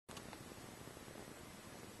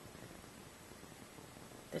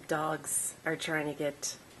The dogs are trying to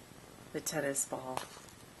get the tennis ball.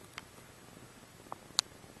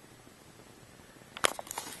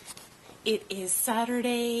 It is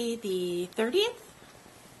Saturday the 30th,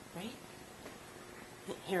 right?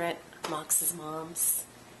 Here at Mox's mom's.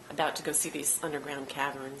 About to go see these underground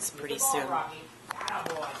caverns pretty soon.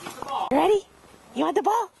 Ready? You want the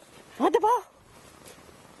ball? You want the ball?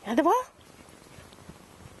 You want the ball?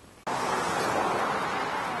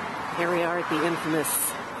 Here we are at the infamous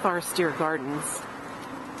Forestier Gardens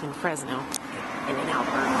in Fresno, in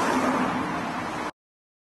Alberta.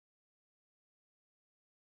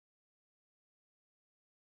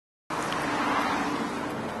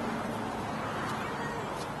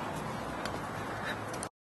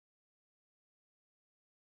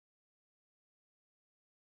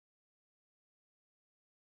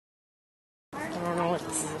 I don't know what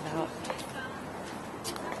this is about.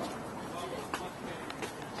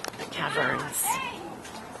 Caverns.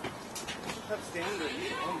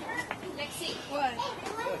 What?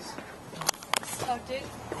 Oh, dude.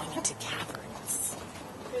 Going into caverns.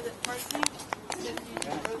 For the parsnip?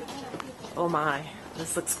 Oh my,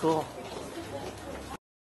 this looks cool.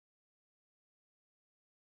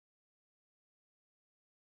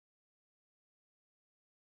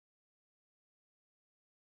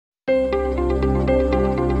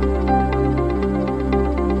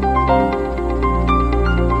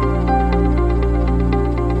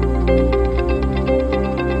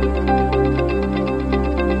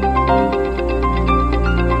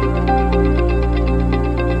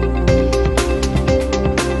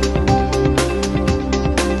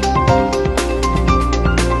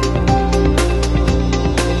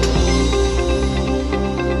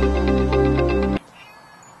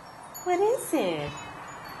 What is it?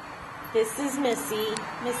 This is Missy.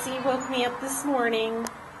 Missy woke me up this morning,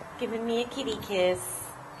 giving me a kitty kiss.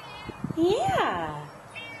 Yeah.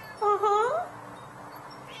 Uh-huh.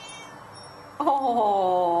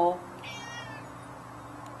 Oh.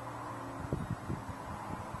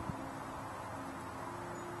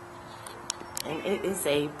 And it is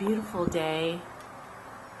a beautiful day.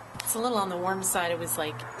 It's a little on the warm side. It was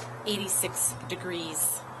like 86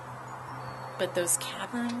 degrees. But those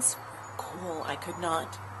caverns were cool. I could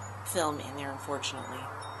not film in there, unfortunately.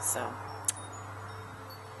 So,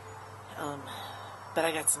 but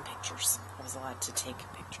I got some pictures. I was allowed to take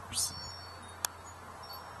pictures.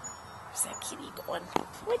 Where's that kitty going?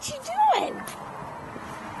 What you doing?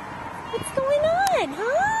 What's going on,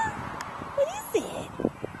 huh? What is it?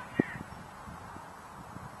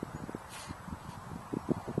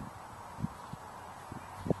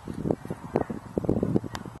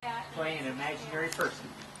 Play an imaginary person.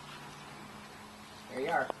 There you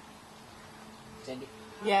are. Cindy.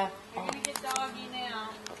 Yeah. You're gonna get doggy now.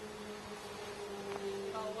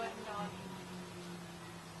 Oh, wet doggy.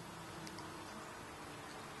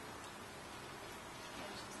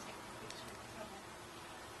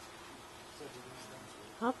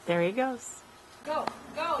 Oh, there he goes. Go,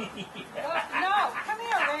 go, go. No, come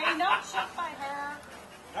here, Ray. No, shut by her.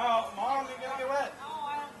 No, Mom, you're gonna get wet. No,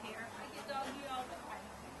 I don't care. I get doggy all the time.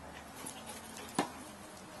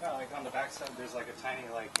 Yeah, like on the back side, there's like a tiny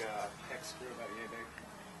hex screw about yay big.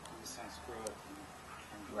 You just kind of screw it.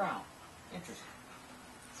 Wow. Interesting.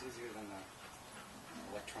 It's easier than the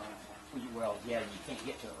electronic one. Well, yeah, you can't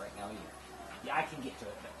get to it right now either. Yeah, I can get to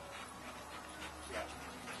it, but Yeah.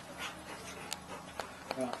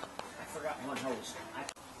 well, I forgot one hose. I'll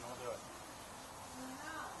do it.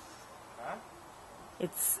 Huh?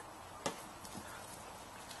 It's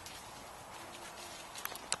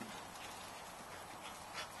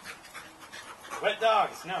Wet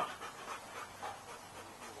dogs, no.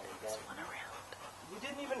 one around. You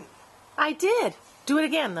didn't even. I did. Do it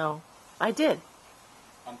again, though. I did.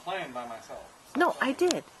 I'm playing by myself. No, I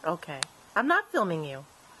did. Okay. I'm not filming you.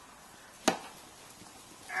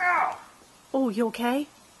 Ow! Oh, you okay? You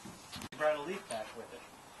brought a leaf back with it.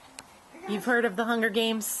 You've heard of the Hunger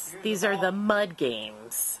Games? These are the mud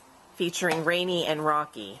games featuring Rainy and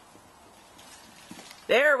Rocky.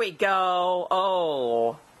 There we go.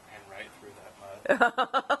 Oh. And right through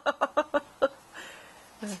that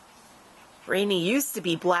mud. Rainy used to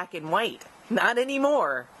be black and white. Not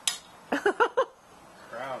anymore.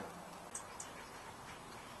 Brown.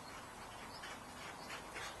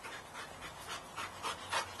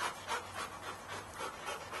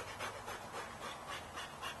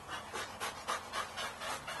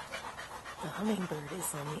 The hummingbird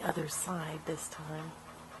is on the other side this time.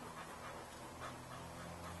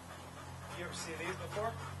 You ever seen these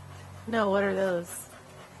before? No, what are those?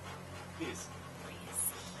 These.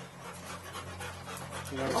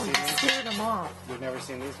 Oh, you scared them off. You've never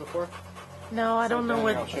seen these before? No, I don't know Danny,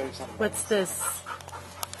 what. I'll show you something. What's this?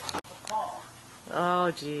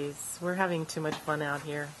 Oh, geez. We're having too much fun out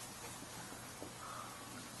here.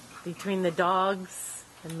 Between the dogs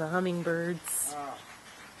and the hummingbirds. Oh.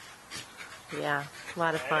 Yeah, a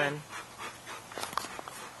lot of fun.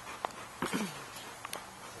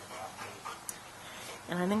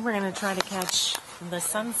 And I think we're going to try to catch the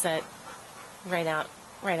sunset right out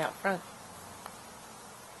front.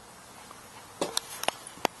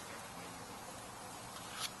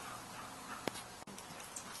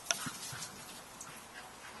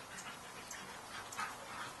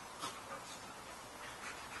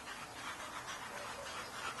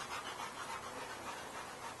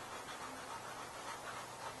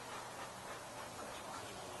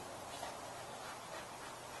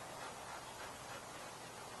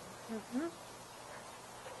 Mm-hmm.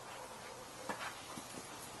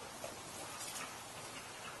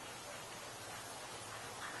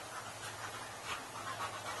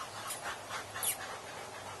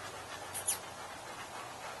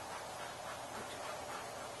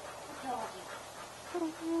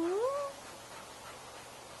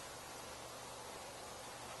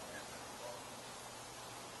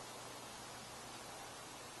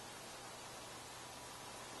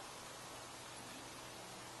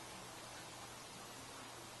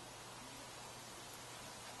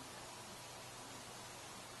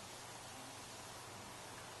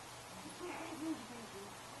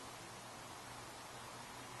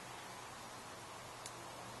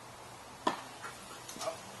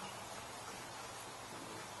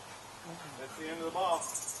 That's the end of the ball.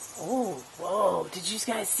 Oh, whoa. Did you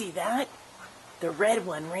guys see that? The red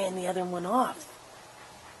one ran the other one off.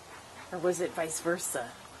 Or was it vice versa?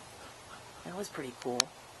 That was pretty cool.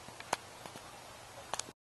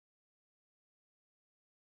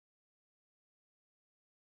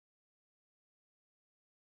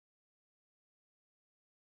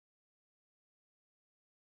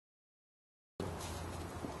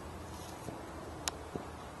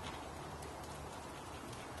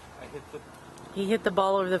 He hit the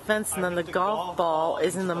ball over the fence, and then the golf ball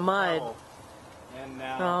is in the mud. Puddle. And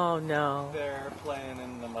now Oh, no. they're playing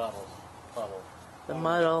in the puddle. The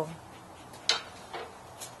muddle.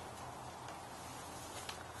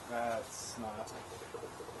 That's not.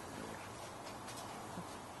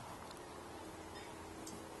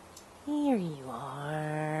 Here you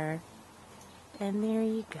are. And there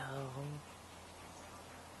you go.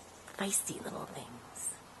 Feisty little things.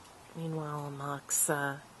 Meanwhile, Mox,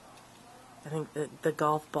 I think the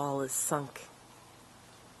golf ball is sunk.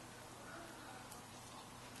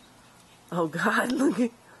 Oh God, look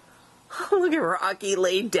at Rocky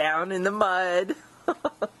laid down in the mud.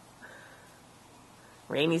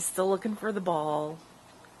 Rainy's still looking for the ball.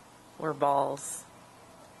 Or balls.